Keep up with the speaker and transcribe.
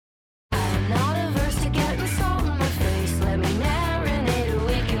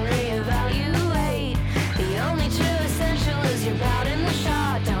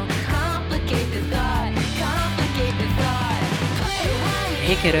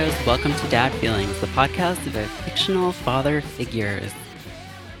Hey kiddos, welcome to Dad Feelings, the podcast about fictional father figures.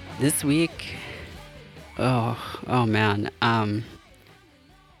 This week, oh man.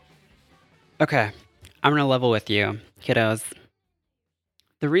 Okay, I'm gonna level with you, kiddos.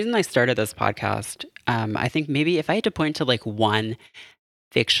 The reason I started this podcast, I think maybe if I had to point to like one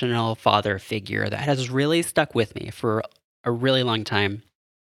fictional father figure that has really stuck with me for a really long time,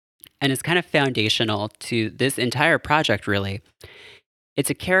 and is kind of foundational to this entire project, really. It's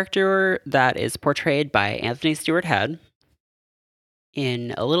a character that is portrayed by Anthony Stewart Head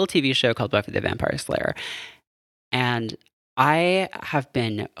in a little TV show called Buffy the Vampire Slayer. And I have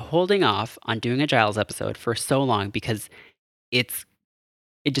been holding off on doing a Giles episode for so long because it's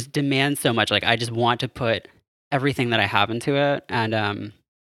it just demands so much. Like I just want to put everything that I have into it. And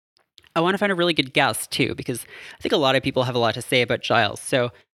I want to find a really good guest too, because I think a lot of people have a lot to say about Giles.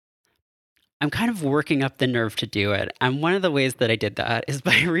 So I'm kind of working up the nerve to do it. And one of the ways that I did that is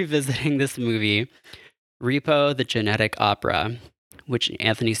by revisiting this movie, REPO, the Genetic Opera, which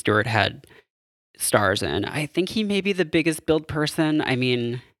Anthony Stewart Head stars in. I think he may be the biggest build person. I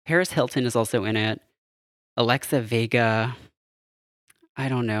mean, Paris Hilton is also in it. Alexa Vega. I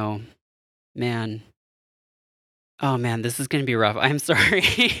don't know. Man. Oh man, this is going to be rough. I'm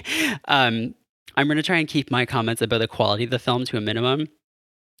sorry. I'm going to try and keep my comments about the quality of the film to a minimum.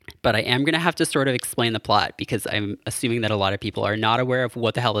 But I am going to have to sort of explain the plot because I'm assuming that a lot of people are not aware of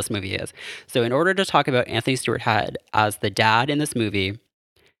what the hell this movie is. So, in order to talk about Anthony Stewart Head as the dad in this movie,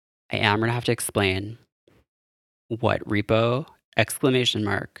 I am going to have to explain what Repo exclamation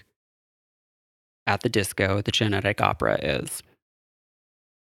mark at the disco, the genetic opera is.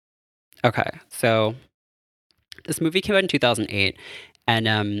 Okay, so this movie came out in 2008,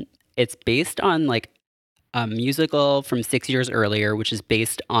 and it's based on like a musical from 6 years earlier, which is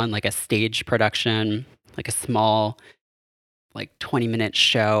based on like a stage production, like a small, like 20-minute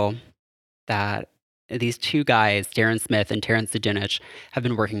show that these two guys, Darren Smith and Terrence Zdinich, have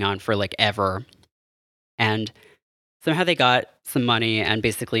been working on for like ever. And somehow they got some money and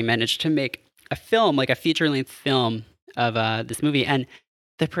basically managed to make a film, like a feature-length film of this movie. And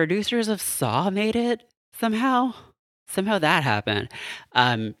the producers of Saw made it somehow. Somehow that happened.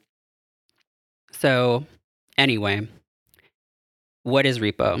 Um, so anyway, what is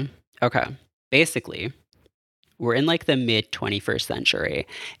repo? Okay. Basically, we're in like the mid 21st century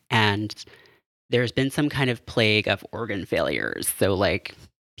and there's been some kind of plague of organ failures. So like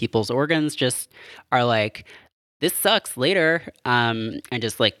people's organs just are like, this sucks later, and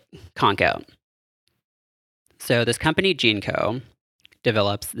just like conk out. So this company GeneCo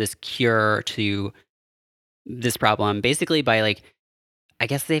develops this cure to this problem basically by like, I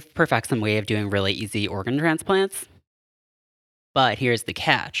guess they've perfect some way of doing really easy organ transplants. But here's the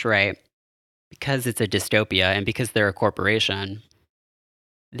catch, right? Because it's a dystopia and because they're a corporation,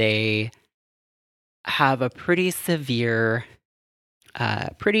 they have a pretty severe,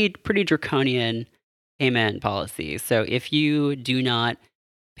 pretty draconian payment policy. So if you do not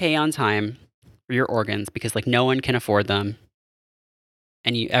pay on time for your organs because like no one can afford them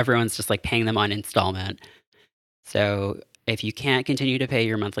and everyone's just like paying them on installment. So if you can't continue to pay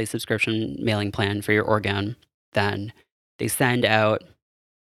your monthly subscription mailing plan for your organ, then they send out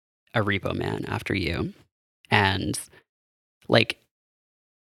a repo man after you. And like,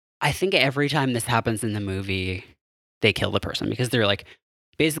 I think every time this happens in the movie, they kill the person because they're like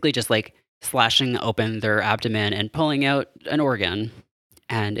basically just like slashing open their abdomen and pulling out an organ.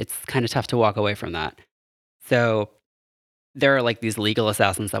 And it's kind of tough to walk away from that. So there are like these legal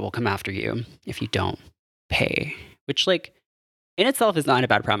assassins that will come after you if you don't pay, which like in itself is not a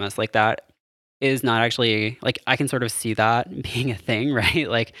bad premise. Like that is not actually like I can sort of see that being a thing, right?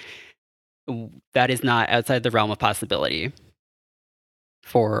 Like that is not outside the realm of possibility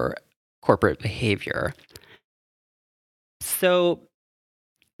for corporate behavior. So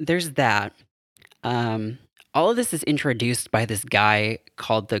there's that. All of this is introduced by this guy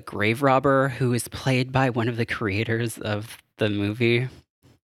called the Grave Robber, who is played by one of the creators of the movie,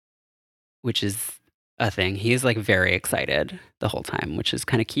 which is a thing. He's like very excited the whole time, which is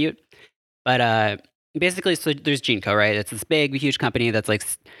kind of cute. But basically, so there's GeneCo, right? It's this big, huge company that's like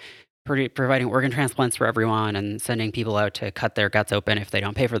providing organ transplants for everyone and sending people out to cut their guts open if they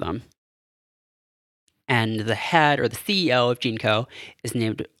don't pay for them. And the head or the CEO of GeneCo is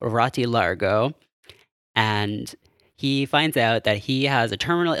named Rati Largo. And he finds out that he has a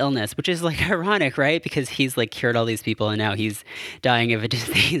terminal illness, which is like ironic, right? Because he's like cured all these people and now he's dying of a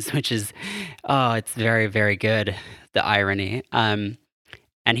disease, which is, oh, it's very, very good. The irony.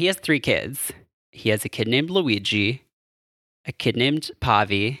 And he has 3 kids. He has a kid named Luigi, a kid named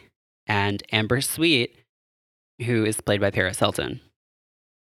Pavi, and Amber Sweet, who is played by Paris Hilton.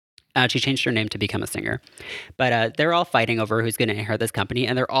 She changed her name to become a singer. But they're all fighting over who's going to inherit this company,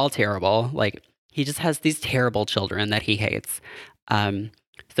 and they're all terrible. Like, he just has these terrible children that he hates. Um,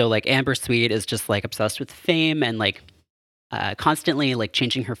 so like Amber Sweet is just like obsessed with fame and like constantly like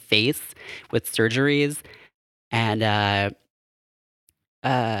changing her face with surgeries, and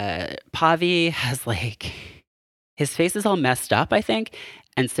Pavi has like his face is all messed up, I think,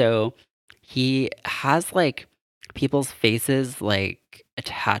 and so he has like people's faces like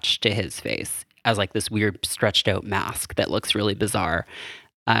attached to his face as like this weird stretched out mask that looks really bizarre.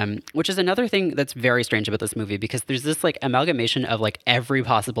 Which is another thing that's very strange about this movie because there's this like amalgamation of like every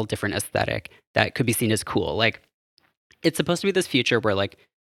possible different aesthetic that could be seen as cool. Like it's supposed to be this future where like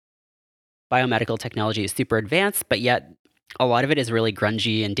biomedical technology is super advanced, but yet a lot of it is really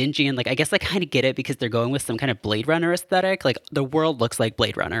grungy and dingy. And like, I guess I kind of get it because they're going with some kind of Blade Runner aesthetic. Like, the world looks like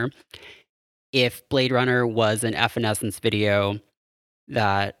Blade Runner. If Blade Runner was an Evanescence video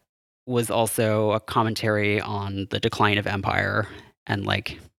that was also a commentary on the decline of empire and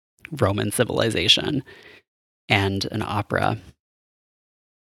like Roman civilization and an opera.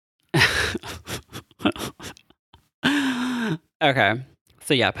 Okay.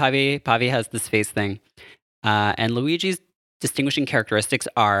 So yeah, Pavi has this face thing. And Luigi's distinguishing characteristics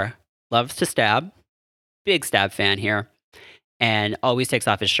are loves to stab, big stab fan here, and always takes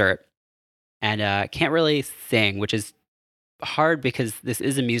off his shirt. And can't really sing, which is hard because this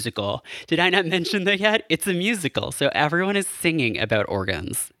is a musical. Did I not mention that yet? It's a musical, so everyone is singing about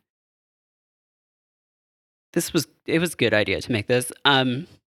organs. It was a good idea to make this.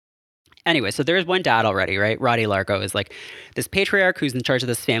 Anyway, so there's one dad already, right? Roddy Largo is like this patriarch who's in charge of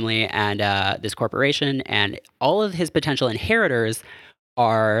this family and this corporation, and all of his potential inheritors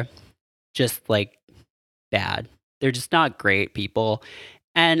are just like bad. They're just not great people.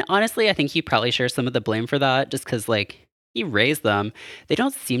 And honestly, I think he probably shares some of the blame for that just because, like, he raised them. They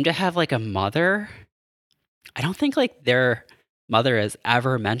don't seem to have like a mother. I don't think like their mother is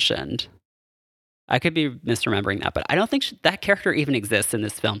ever mentioned. I could be misremembering that, but I don't think that character even exists in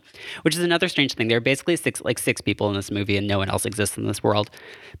this film, which is another strange thing. There are basically six people in this movie, and no one else exists in this world.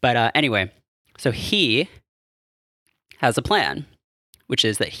 But anyway, so he has a plan, which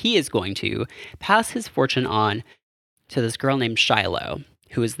is that he is going to pass his fortune on to this girl named Shiloh,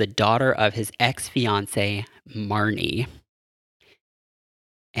 who is the daughter of his ex fiance Marnie.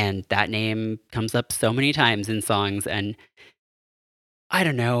 And that name comes up so many times in songs, and I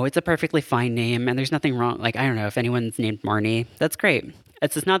don't know. It's a perfectly fine name, and there's nothing wrong. Like, I don't know if anyone's named Marnie. That's great.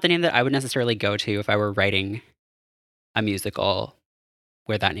 It's just not the name that I would necessarily go to if I were writing a musical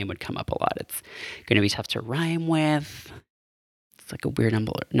where that name would come up a lot. It's going to be tough to rhyme with. It's like a weird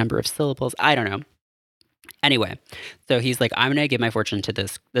number of syllables. I don't know. Anyway, so he's like, I'm going to give my fortune to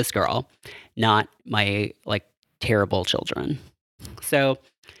this girl, not my like terrible children. So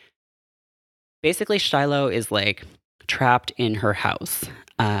basically, Shiloh is like trapped in her house.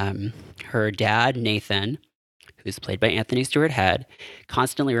 Her dad, Nathan, who's played by Anthony Stewart Head,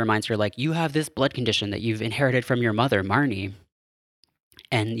 constantly reminds her, like, you have this blood condition that you've inherited from your mother, Marnie,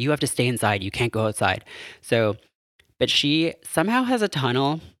 and you have to stay inside. You can't go outside. So, but she somehow has a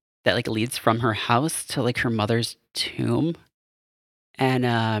tunnel that like leads from her house to like her mother's tomb.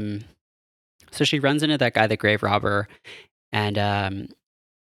 And so she runs into that guy, the grave robber, and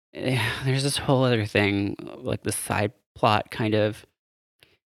there's this whole other thing, like this side plot kind of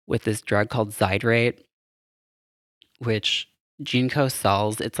with this drug called Zydrate, which Jinko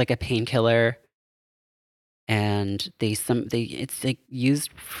sells. It's like a painkiller, and they it's like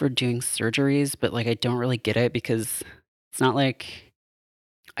used for doing surgeries, but like I don't really get it because it's not like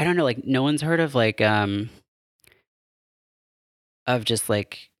I don't know, like no one's heard of just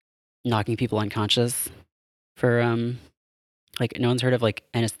like knocking people unconscious for like no one's heard of like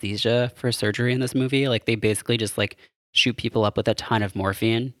anesthesia for surgery in this movie. Like they basically just like shoot people up with a ton of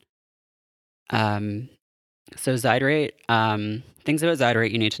morphine. Um so Zydrate, things about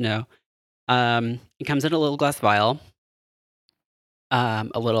Zydrate you need to know. It comes in a little glass vial. A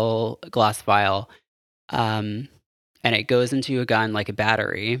little glass vial. Um and it goes into a gun like a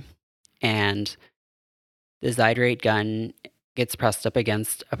battery. And the Zydrate gun gets pressed up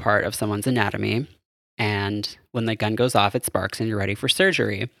against a part of someone's anatomy. And when the gun goes off, it sparks and you're ready for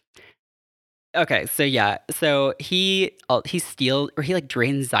surgery. Okay, so yeah, so he steals or he like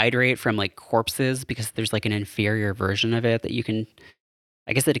drains Zydrate from like corpses because there's like an inferior version of it that you can,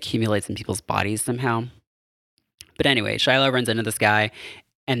 I guess it accumulates in people's bodies somehow. But anyway, Shiloh runs into this guy,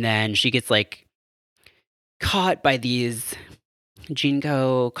 and then she gets like caught by these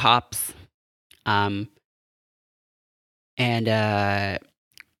Jinko cops, um, and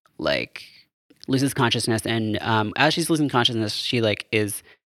like loses consciousness. And as she's losing consciousness, she like is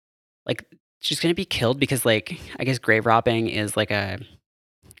like she's gonna be killed because like I guess grave robbing is like a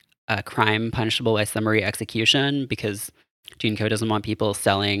crime punishable by summary execution because Junko doesn't want people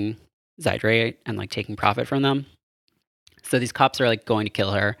selling Zydrate and like taking profit from them. So these cops are like going to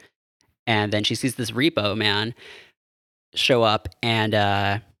kill her, and then she sees this repo man show up,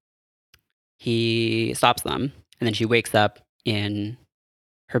 and he stops them, and then she wakes up in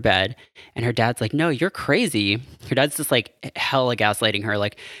her bed, and her dad's like, "No, you're crazy." Her dad's just like hella gaslighting her,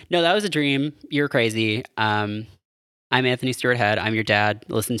 like, "No, that was a dream. You're crazy. I'm Anthony Stewart Head. I'm your dad.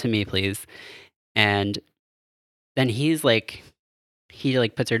 Listen to me, please." And then he like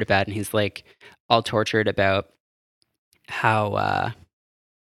puts her to bed, and he's like all tortured about how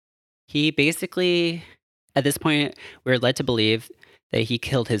he basically, at this point, we're led to believe that he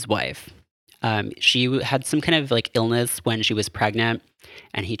killed his wife. Had some kind of like illness when she was pregnant,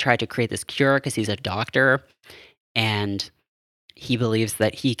 and he tried to create this cure because he's a doctor, and he believes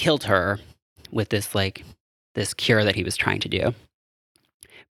that he killed her with this cure that he was trying to do.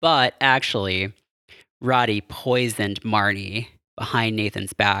 But actually, Roddy poisoned Marnie behind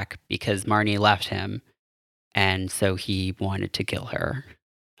Nathan's back because Marnie left him, and so he wanted to kill her.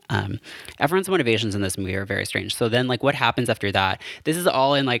 Um, Everyone's motivations in this movie are very strange. So then, like, what happens after that? This is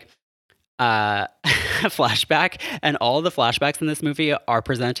all in like a flashback, and all the flashbacks in this movie are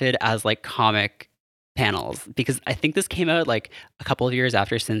presented as like comic panels because I think this came out like a couple of years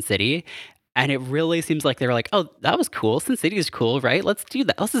after Sin City, and it really seems like they were like, "Oh, that was cool. Sin City is cool, right? Let's do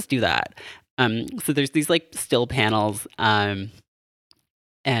that. Let's just do that." So there's these like still panels, and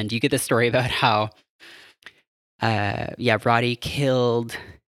you get this story about how, yeah, Roddy killed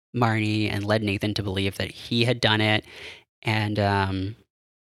Marnie and led Nathan to believe that he had done it, and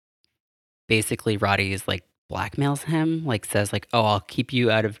basically Roddy is like blackmails him, like says like, "Oh, I'll keep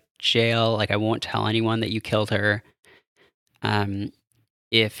you out of jail. Like I won't tell anyone that you killed her. Um,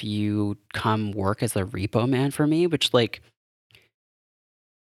 if you come work as a repo man for me," which like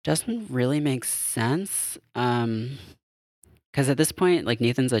doesn't really make sense. Because at this point, like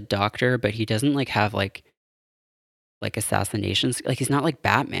Nathan's a doctor, but he doesn't like have like assassinations. Like he's not like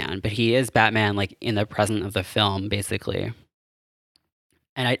Batman, but he is Batman like in the present of the film, basically.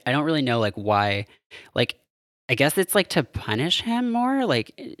 And I don't really know like why, like I guess it's like to punish him more.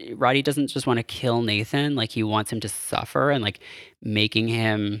 Like Roddy doesn't just want to kill Nathan, like he wants him to suffer, and like making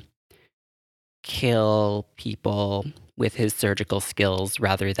him kill people with his surgical skills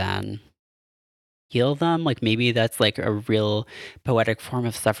rather than heal them. Like maybe that's like a real poetic form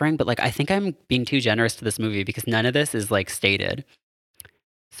of suffering, but like I think I'm being too generous to this movie because none of this is like stated.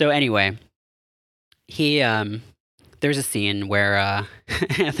 So anyway, he there's a scene where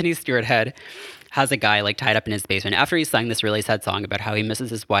Anthony Stewart Head has a guy like tied up in his basement after he sung this really sad song about how he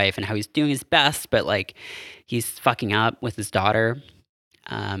misses his wife and how he's doing his best, but like he's fucking up with his daughter.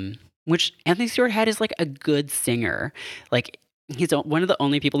 Which Anthony Stewart Head is like a good singer. Like one of the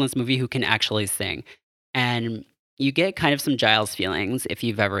only people in this movie who can actually sing. And you get kind of some Giles feelings if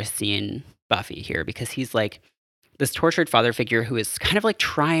you've ever seen Buffy here because he's like this tortured father figure who is kind of like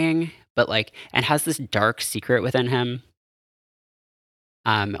trying, but like, and has this dark secret within him.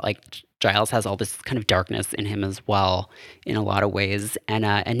 Like Giles has all this kind of darkness in him as well in a lot of ways. And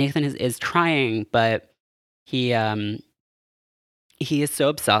Nathan is trying, but he, um, he is so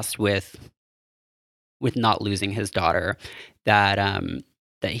obsessed with not losing his daughter that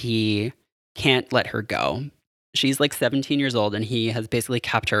that he can't let her go. She's like 17 years old and he has basically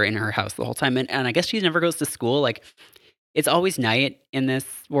kept her in her house the whole time. And I guess she never goes to school. Like it's always night in this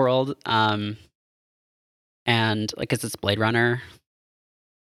world. And like it's Blade Runner.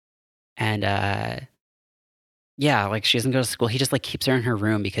 And yeah, like she doesn't go to school. He just like keeps her in her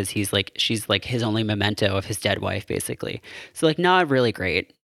room because she's like his only memento of his dead wife, basically. So like not really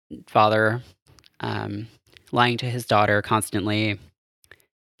great father, um, lying to his daughter constantly,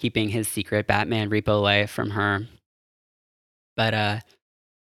 keeping his secret Batman repo life from her. But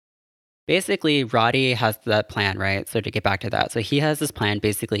basically Roddy has that plan, right? So to get back to that. So he has this plan.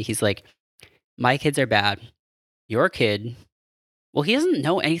 Basically, he's like, my kids are bad. Your kid, well, he doesn't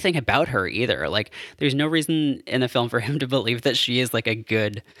know anything about her either. Like, there's no reason in the film for him to believe that she is like a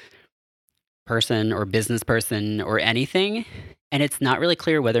good person or business person or anything. And it's not really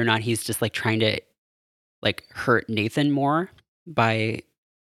clear whether or not he's just like trying to like hurt Nathan more by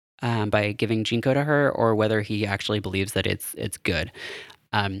giving Jinko to her, or whether he actually believes that it's good.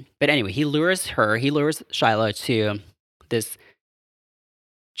 But anyway, he lures Shiloh to this.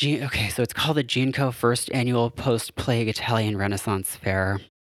 Okay, so it's called the Jinko First Annual Post-Plague Italian Renaissance Fair.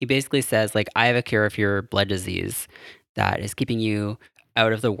 He basically says, like, I have a cure for your blood disease that is keeping you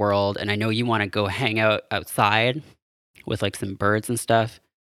out of the world, and I know you want to go hang out outside with like some birds and stuff.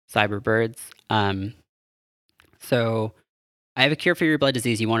 cyberbirds. So I have a cure for your blood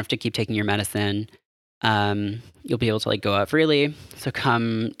disease. You won't have to keep taking your medicine. You'll be able to like go out freely. So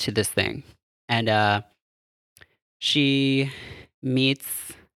come to this thing. And she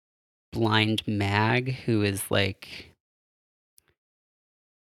meets blind Mag, who is like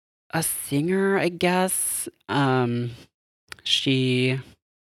a singer, I guess. She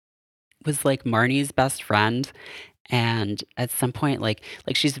was like Marnie's best friend, and at some point, like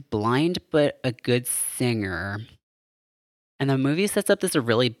she's blind but a good singer. And the movie sets up this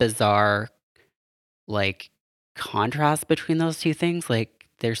really bizarre like contrast between those two things. Like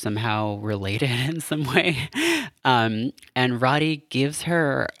they're somehow related in some way. And Roddy gives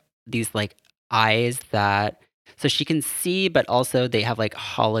her these like eyes that so she can see, but also they have like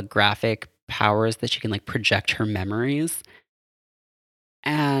holographic powers that she can like project her memories.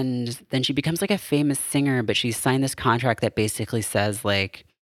 And then she becomes like a famous singer, but she signed this contract that basically says like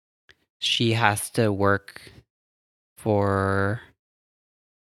she has to work for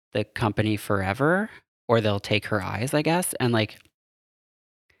the company forever or they'll take her eyes, I guess. And like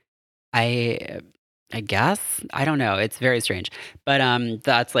I I guess I don't know. It's very strange, but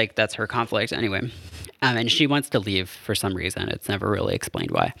that's her conflict anyway. And she wants to leave for some reason. It's never really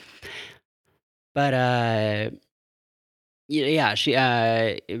explained why. But yeah, she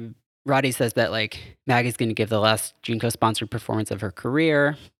Roddy says that like Maggie's going to give the last Junko sponsored performance of her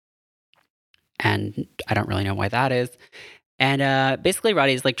career, and I don't really know why that is. And basically,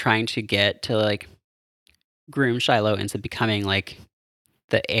 Roddy's like trying to get to like groom Shiloh into becoming like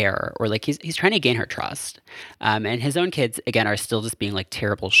the heir, or like he's trying to gain her trust. And his own kids again are still just being like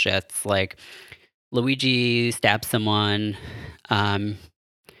terrible shits. Like Luigi stabs someone. Um,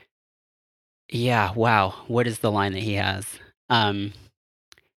 yeah, wow. What is the line that he has? Um,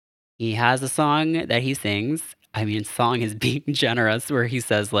 he has a song that he sings. I mean, song is being generous, where he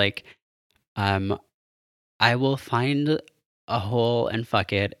says like, um, "I will find a hole and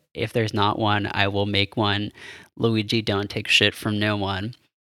fuck it. If there's not one, I will make one. Luigi, don't take shit from no one."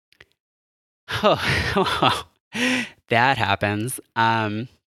 Oh, that happens.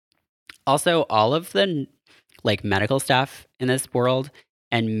 Also, all of the like medical staff in this world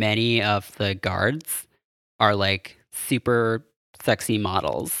and many of the guards are like super sexy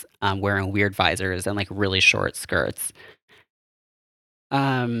models, wearing weird visors and like really short skirts.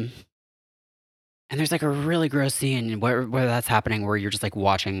 Um, and there's like a really gross scene where that's happening, where you're just like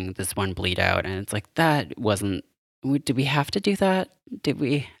watching this one bleed out, and it's like that wasn't. Did we have to do that? Did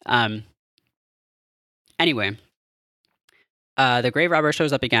we? Anyway, the grave robber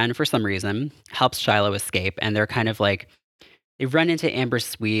shows up again for some reason, helps Shiloh escape, and they're kind of like they run into Amber's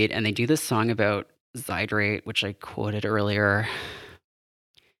suite and they do this song about Zydrate, which I quoted earlier.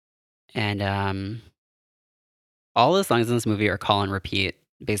 And all the songs in this movie are call and repeat,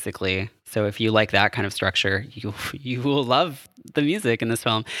 basically. So if you like that kind of structure, you will love the music in this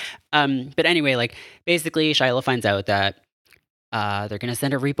film. But anyway, like basically, Shiloh finds out that they're gonna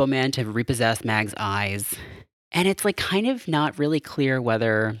send a repo man to repossess Mag's eyes, and it's like kind of not really clear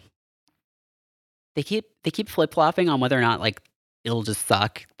whether they keep flip flopping on whether or not like it'll just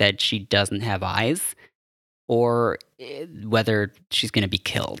suck that she doesn't have eyes, or whether she's gonna be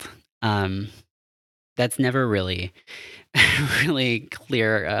killed. Um, that's never really really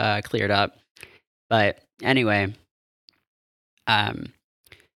cleared up. But anyway, um,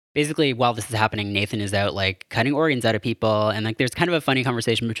 basically, while this is happening, Nathan is out like cutting organs out of people, and like there's kind of a funny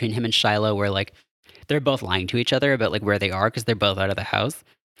conversation between him and Shiloh where like they're both lying to each other about like where they are because they're both out of the house.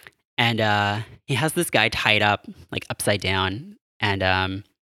 And he has this guy tied up like upside down, and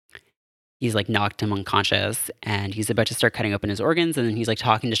he's like knocked him unconscious, and he's about to start cutting open his organs, and then he's like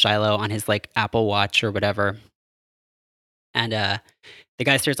talking to Shiloh on his like Apple Watch or whatever. And the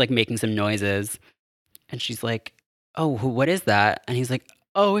guy starts like making some noises, and she's like, "Oh, what is that?" And he's like,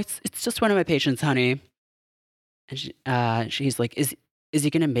 "Oh, it's just one of my patients, honey." And she's like, "Is he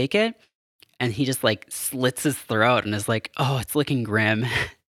gonna make it?" And he just like slits his throat and is like, "Oh, it's looking grim."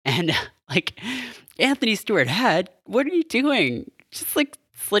 And like Anthony Stewart Head, what are you doing? Just like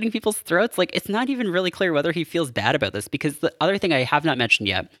slitting people's throats. Like it's not even really clear whether he feels bad about this, because the other thing I have not mentioned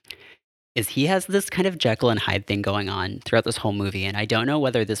yet is he has this kind of Jekyll and Hyde thing going on throughout this whole movie, and I don't know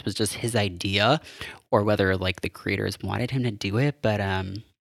whether this was just his idea or whether like the creators wanted him to do it. But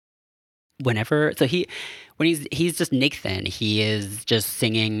whenever so he when he's just Nathan, he is just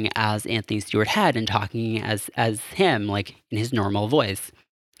singing as Anthony Stewart Head and talking as him, like in his normal voice.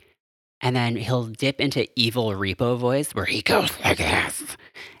 And then he'll dip into evil repo voice where he goes like this.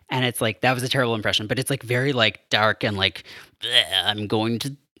 And it's like that was a terrible impression, but it's like very like dark and like, "Bleh, I'm going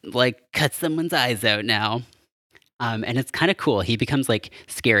to like cut someone's eyes out now." And it's kind of cool. He becomes like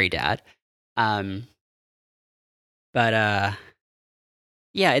scary dad. Um, but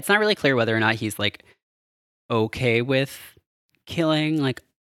yeah, it's not really clear whether or not he's like okay with killing like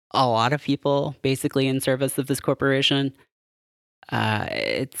a lot of people basically in service of this corporation.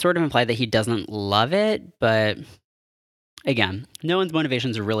 It's sort of implied that he doesn't love it, but again, no one's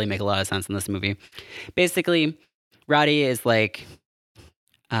motivations really make a lot of sense in this movie. Basically, Roddy is like,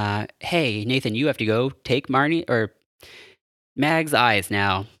 "Hey, Nathan, you have to go take Marnie or Mag's eyes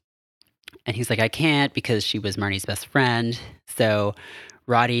now," and he's like, "I can't because she was Marnie's best friend." So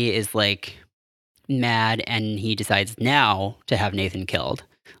Roddy is like mad, and he decides now to have Nathan killed.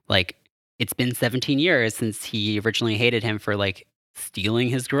 Like, it's been 17 years since he originally hated him for like stealing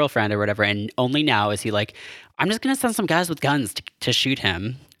his girlfriend or whatever, and only now is he like, I'm just gonna send some guys with guns to shoot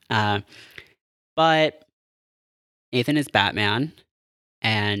him. Uh, but Nathan is Batman,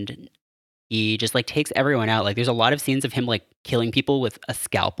 and he just like takes everyone out. Like, there's a lot of scenes of him like killing people with a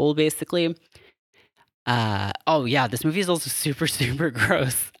scalpel, basically. Oh yeah, this movie is also super super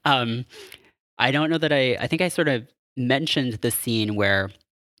gross. I don't know that I think I sort of mentioned the scene where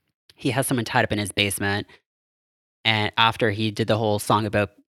he has someone tied up in his basement, and after he did the whole song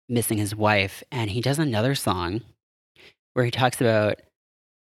about missing his wife, and he does another song where he talks about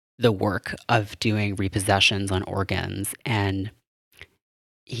the work of doing repossessions on organs, and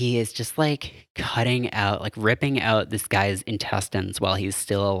he is just like cutting out, like ripping out this guy's intestines while he's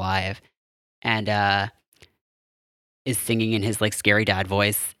still alive, and is singing in his like scary dad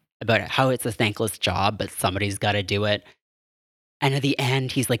voice about how it's a thankless job, but somebody's got to do it. And at the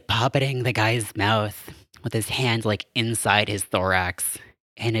end, he's like puppeting the guy's mouth with his hand like inside his thorax.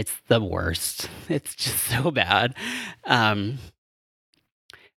 And it's the worst. It's just so bad. Um,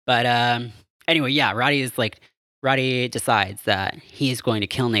 but anyway, yeah, Roddy decides that he's going to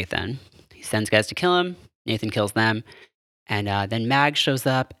kill Nathan. He sends guys to kill him. Nathan kills them. And then Mag shows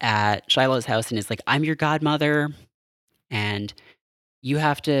up at Shiloh's house and is like, I'm your godmother. And you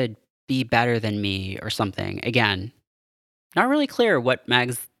have to be better than me or something. Again, not really clear what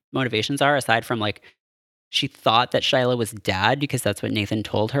Mag's motivations are aside from like she thought that Shiloh was dad because that's what Nathan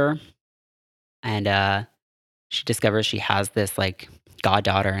told her. And she discovers she has this like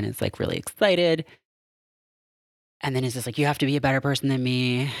goddaughter and is like really excited. And then is just like, you have to be a better person than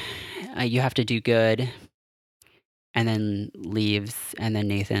me. You have to do good. And then leaves. And then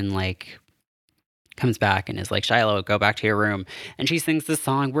Nathan like comes back and is like, Shiloh, go back to your room. And she sings this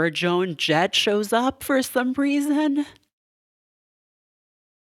song where Joan Jett shows up for some reason.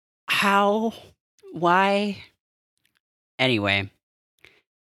 How? Why? Anyway,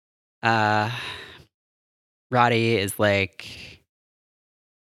 uh, Roddy is like,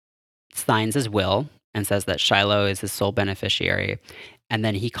 signs his will and says that Shiloh is his sole beneficiary. And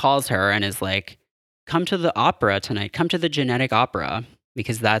then he calls her and is like, come to the opera tonight. Come to the genetic opera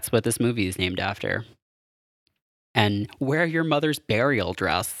because that's what this movie is named after. And wear your mother's burial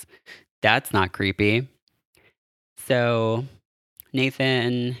dress. That's not creepy. So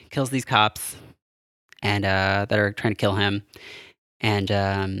Nathan kills these cops and that are trying to kill him,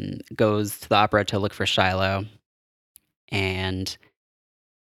 and goes to the opera to look for Shiloh. And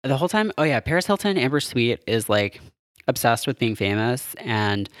the whole time, oh yeah, Paris Hilton, Amber Sweet is like obsessed with being famous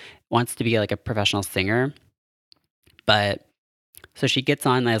and wants to be like a professional singer. But so she gets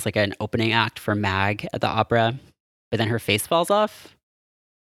on as like an opening act for Mag at the opera, but then her face falls off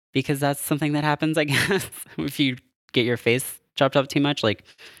because that's something that happens, I guess, if you get your face chopped up too much. Like,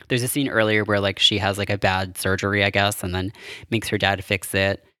 there's a scene earlier where like she has like a bad surgery, I guess, and then makes her dad fix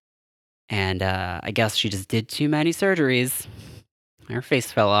it. And I guess she just did too many surgeries. Her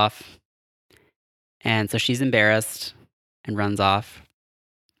face fell off. And so she's embarrassed and runs off.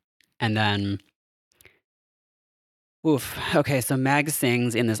 And then, oof. Okay, so Mag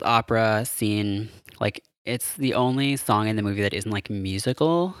sings in this opera scene. Like, it's the only song in the movie that isn't like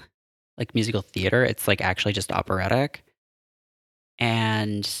musical theater. It's like actually just operatic.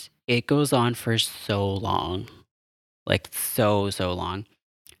 And it goes on for so long. Like, so long.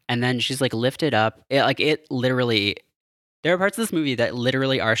 And then she's like lifted up. It literally, there are parts of this movie that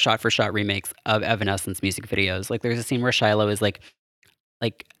literally are shot for shot remakes of Evanescence music videos. Like, there's a scene where Shiloh is like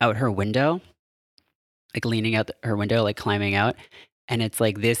out her window, like leaning out her window, like climbing out, and it's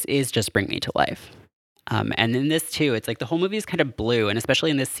like, this is just Bring Me to Life. And in this too, it's like the whole movie is kind of blue, and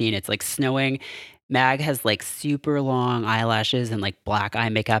especially in this scene, it's like snowing. Mag has like super long eyelashes and like black eye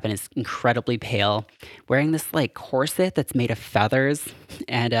makeup, and is incredibly pale, wearing this like corset that's made of feathers,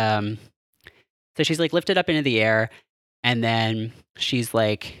 and so she's like lifted up into the air, and then she's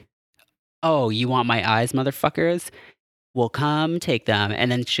like, "Oh, you want my eyes, motherfuckers? Well, come take them."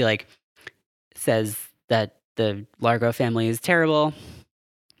 And then she like says that the Largo family is terrible,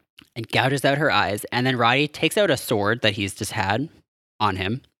 and gouges out her eyes. And then Roddy takes out a sword that he's just had on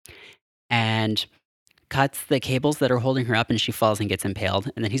him and cuts the cables that are holding her up, and she falls and gets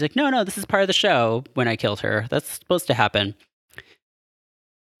impaled. And then he's like, "No, no, this is part of the show when I killed her. That's supposed to happen."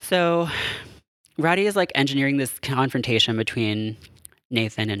 So Roddy is like engineering this confrontation between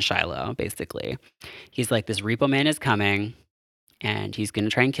Nathan and Shiloh, basically. He's like, "This repo man is coming and he's going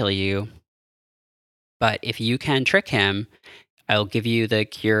to try and kill you. But if you can trick him, I'll give you the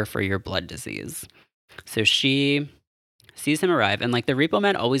cure for your blood disease." So she sees him arrive, and like the repo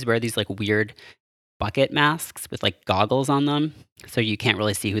men always wear these like weird bucket masks with like goggles on them, so you can't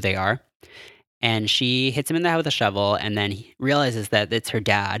really see who they are. And she hits him in the head with a shovel, and then he realizes that it's her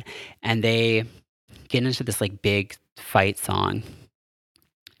dad, and they get into this like big fight song.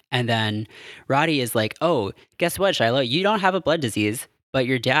 And then Roddy is like, "Oh, guess what, Shiloh? You don't have a blood disease, but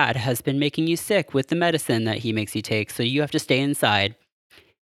your dad has been making you sick with the medicine that he makes you take, so you have to stay inside."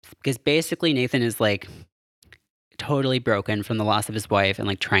 Because basically, Nathan is like totally broken from the loss of his wife and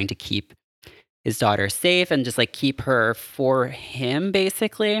like trying to keep his daughter safe and just like keep her for him,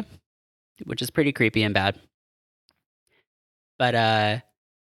 basically, which is pretty creepy and bad. But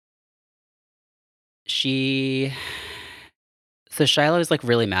she, so Shiloh is like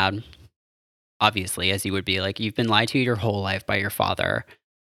really mad, obviously, as you would be. Like, you've been lied to your whole life by your father,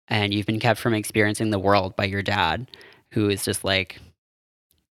 and you've been kept from experiencing the world by your dad, who is just like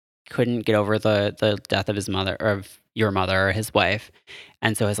couldn't get over the death of his mother or of your mother or his wife,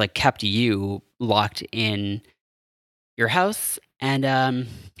 and so has like kept you locked in your house. And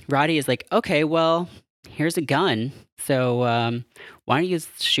Roddy is like, "Okay, well, here's a gun. So why don't you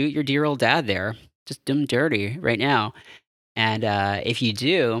just shoot your dear old dad there? Just do him dirty right now. And if you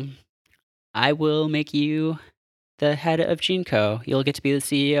do, I will make you the head of GeneCo. You'll get to be the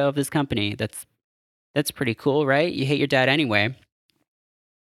CEO of this company. That's pretty cool, right? You hate your dad anyway."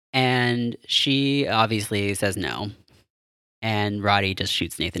 And she obviously says no. And Roddy just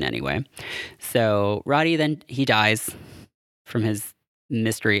shoots Nathan anyway. So Roddy then he dies from his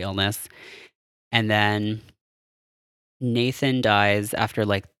mystery illness. And then Nathan dies after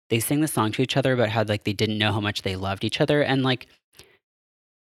like they sing the song to each other about how like they didn't know how much they loved each other. And like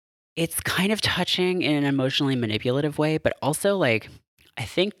it's kind of touching in an emotionally manipulative way, but also like I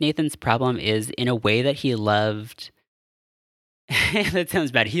think Nathan's problem is in a way that he loved. That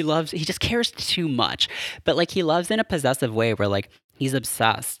sounds bad. He just cares too much. But like he loves in a possessive way where like he's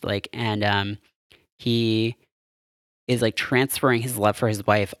obsessed. Like and he is like transferring his love for his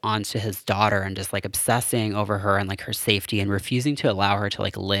wife onto his daughter and just like obsessing over her and like her safety and refusing to allow her to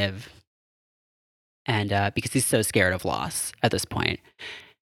like live. And because he's so scared of loss at this point.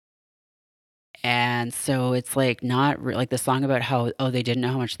 And so it's like not like the song about how, oh, they didn't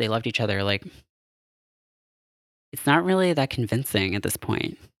know how much they loved each other. Like it's not really that convincing at this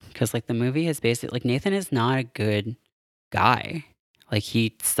point. Because like the movie is basically like Nathan is not a good guy. Like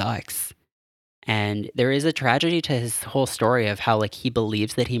he sucks. And there is a tragedy to his whole story of how like he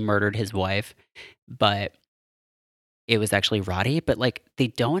believes that he murdered his wife, but it was actually Roddy. But like they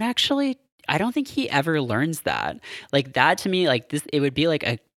don't actually, I don't think he ever learns that. Like that to me, like this, it would be like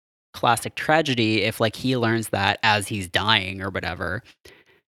a classic tragedy if like he learns that as he's dying or whatever,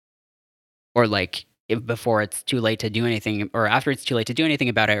 or like if before it's too late to do anything or after it's too late to do anything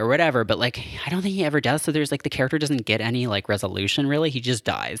about it or whatever. But like I don't think he ever does. So there's like the character doesn't get any like resolution really. He just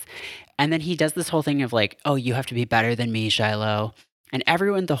dies. And then he does this whole thing of like, "Oh, you have to be better than me, Shiloh." And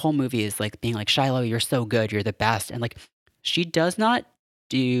everyone the whole movie is like being like, "Shiloh, you're so good, you're the best." And like she does not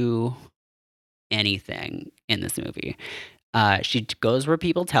do anything in this movie. She goes where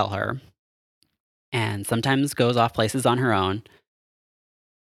people tell her and sometimes goes off places on her own.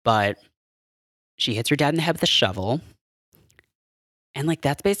 But she hits her dad in the head with a shovel. And like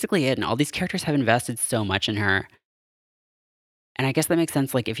that's basically it. And all these characters have invested so much in her. And I guess that makes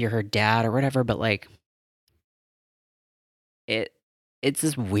sense like if you're her dad or whatever, but like it it's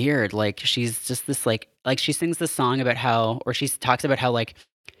just weird. Like she's just this like she sings this song about how or she talks about how like,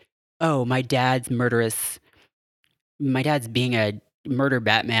 "Oh, my dad's being a murder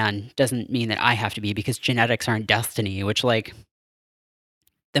Batman doesn't mean that I have to be because genetics aren't destiny," which like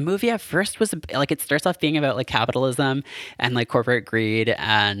the movie at first was like it starts off being about like capitalism and like corporate greed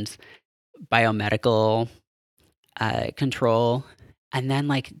and biomedical control, and then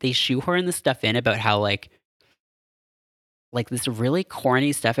like they shoehorn this stuff in about how like this really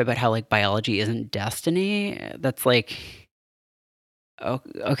corny stuff about how like biology isn't destiny. That's like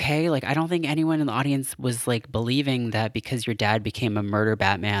okay, like I don't think anyone in the audience was like believing that because your dad became a murder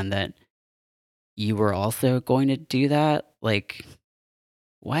Batman that you were also going to do that. Like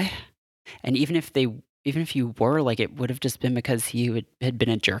what? And even if they even if you were, like, it would have just been because had been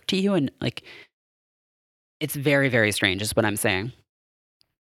a jerk to you, and, like, it's very, very strange is what I'm saying.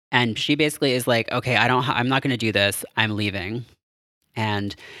 And she basically is like, "Okay, I'm not gonna do this. I'm leaving."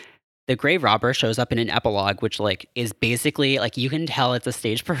 And the grave robber shows up in an epilogue, which, like, is basically like, you can tell it's a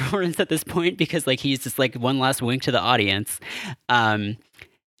stage performance at this point because, like, he's just, like, one last wink to the audience. Um,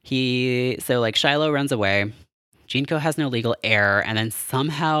 like, Shiloh runs away. Jinko has no legal heir, and then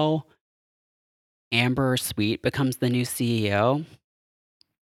somehow Amber Sweet becomes the new CEO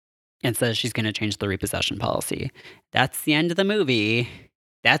and says she's gonna change the repossession policy. That's the end of the movie.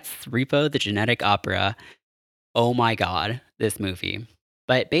 That's Repo the Genetic Opera. Oh my god, this movie.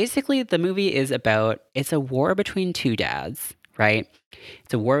 But basically, the movie is about it's a war between two dads, right?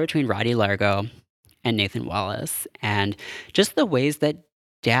 It's a war between Roddy Largo and Nathan Wallace, and just the ways that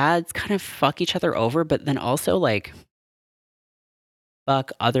dads kind of fuck each other over, but then also, like,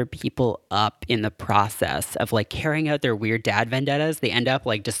 fuck other people up in the process of, like, carrying out their weird dad vendettas. They end up,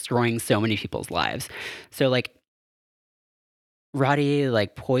 like, destroying so many people's lives. So, like, Roddy,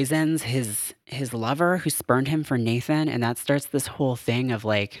 like, poisons his lover who spurned him for Nathan, and that starts this whole thing of,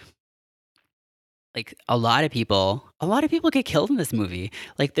 like, a lot of people get killed in this movie.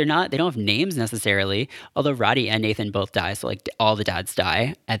 Like, they don't have names necessarily, although Roddy and Nathan both die, so, like, all the dads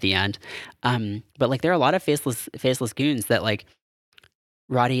die at the end. But, like, there are a lot of faceless goons that, like,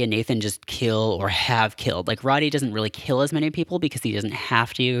 Roddy and Nathan just kill or have killed. Like, Roddy doesn't really kill as many people because he doesn't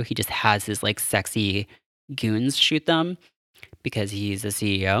have to. He just has his, like, sexy goons shoot them because he's a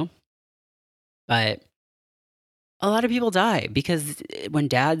CEO. But a lot of people die because when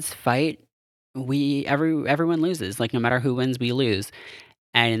dads fight, everyone loses. Like, no matter who wins, we lose.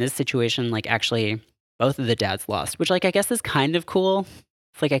 And in this situation, like, actually both of the dads lost, which, like, I guess is kind of cool.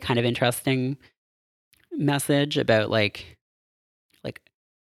 It's like a kind of interesting message about like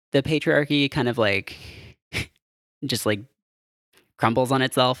the patriarchy kind of like just like crumbles on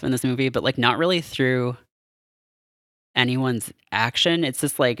itself in this movie, but like not really through anyone's action. It's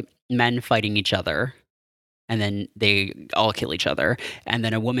just like men fighting each other and then they all kill each other. And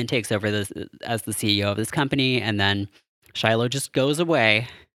then a woman takes over this as the CEO of this company, and then Shiloh just goes away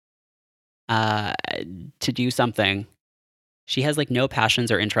uh, to do something. She has like no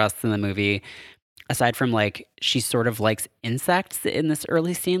passions or interests in the movie aside from like she sort of likes insects in this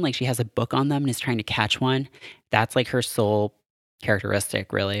early scene. Like she has a book on them and is trying to catch one. That's like her sole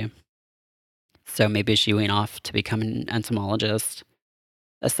characteristic, really. So maybe she went off to become an entomologist,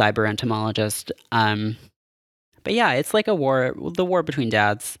 a cyber entomologist. But yeah, it's like a war, the war between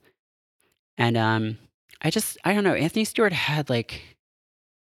dads. And I don't know. Anthony Stewart had like,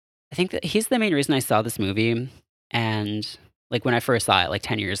 I think that he's the main reason I saw this movie. And like when I first saw it, like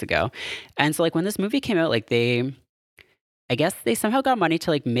 10 years ago. And so like when this movie came out, like I guess they somehow got money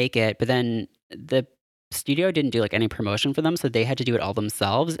to like make it, but then the studio didn't do like any promotion for them, so they had to do it all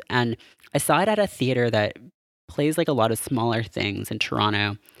themselves. And I saw it at a theater that plays like a lot of smaller things in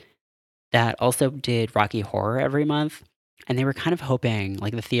Toronto that also did Rocky Horror every month. And they were kind of hoping,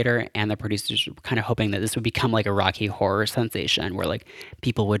 like the theater and the producers were kind of hoping that this would become like a Rocky Horror sensation where like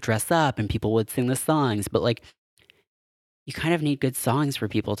people would dress up and people would sing the songs. But like you kind of need good songs for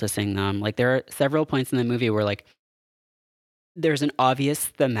people to sing them. Like there are several points in the movie where like there's an obvious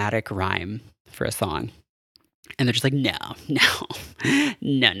thematic rhyme for a song. And they're just like, no, no,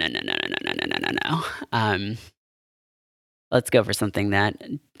 no, no, no, no, no, no, no, no, no, no. Let's go for something that,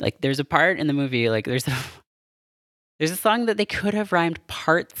 like, there's a part in the movie, like, there's a song that they could have rhymed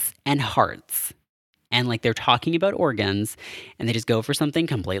parts and hearts, and like they're talking about organs, and they just go for something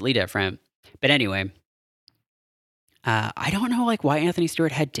completely different. But anyway, I don't know like why Anthony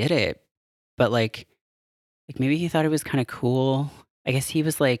Stewart Head did it, but like maybe he thought it was kind of cool. I guess he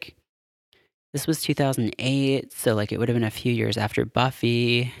was like, this was 2008, so, like, it would have been a few years after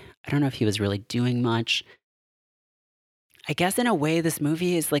Buffy. I don't know if he was really doing much. I guess in a way, this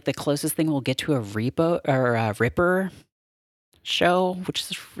movie is, like, the closest thing we'll get to a Repo or a Ripper show, which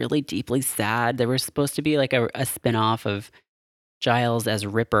is really deeply sad. There was supposed to be, like, a spin-off of Giles as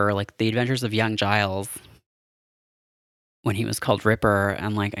Ripper, like, The Adventures of Young Giles when he was called Ripper,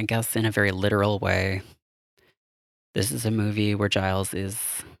 and, like, I guess in a very literal way, this is a movie where Giles is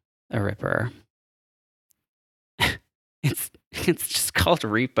a Ripper. It's just called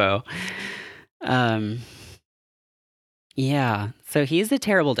Repo. Um, yeah, so he's a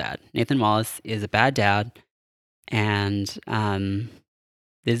terrible dad. Nathan Wallace is a bad dad, and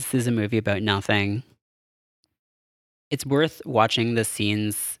this is a movie about nothing. It's worth watching the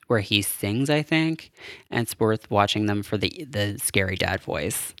scenes where he sings, I think, and it's worth watching them for the scary dad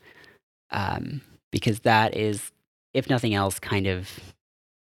voice, because that is, if nothing else, kind of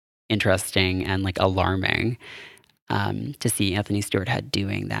interesting and like alarming to see Anthony Stewart Head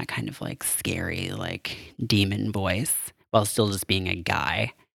doing that kind of like scary, like demon voice while still just being a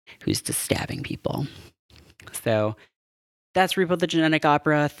guy who's just stabbing people. So that's Repo the Genetic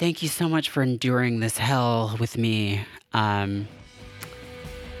Opera. Thank you so much for enduring this hell with me.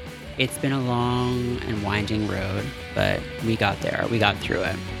 It's been a long and winding road, but we got there. We got through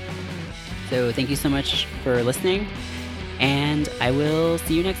it. So thank you so much for listening, and I will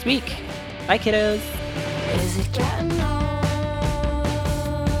see you next week. Bye, kiddos. Is it getting old?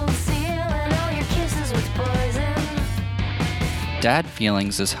 Sealing all your kisses with poison. Dad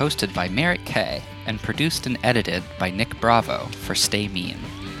Feelings is hosted by Merritt K and produced and edited by Nick Bravo for Stay Mean.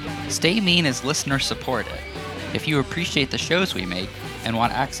 Stay Mean is listener supported. If you appreciate the shows we make and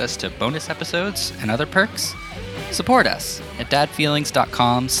want access to bonus episodes and other perks, support us at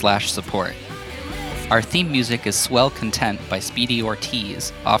dadfeelings.com/support. Our theme music is Swell Content by Speedy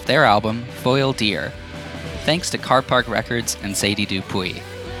Ortiz off their album Foil Deer. Thanks to Car Park Records and Sadie Dupuis.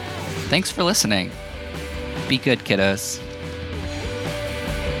 Thanks for listening. Be good, kiddos.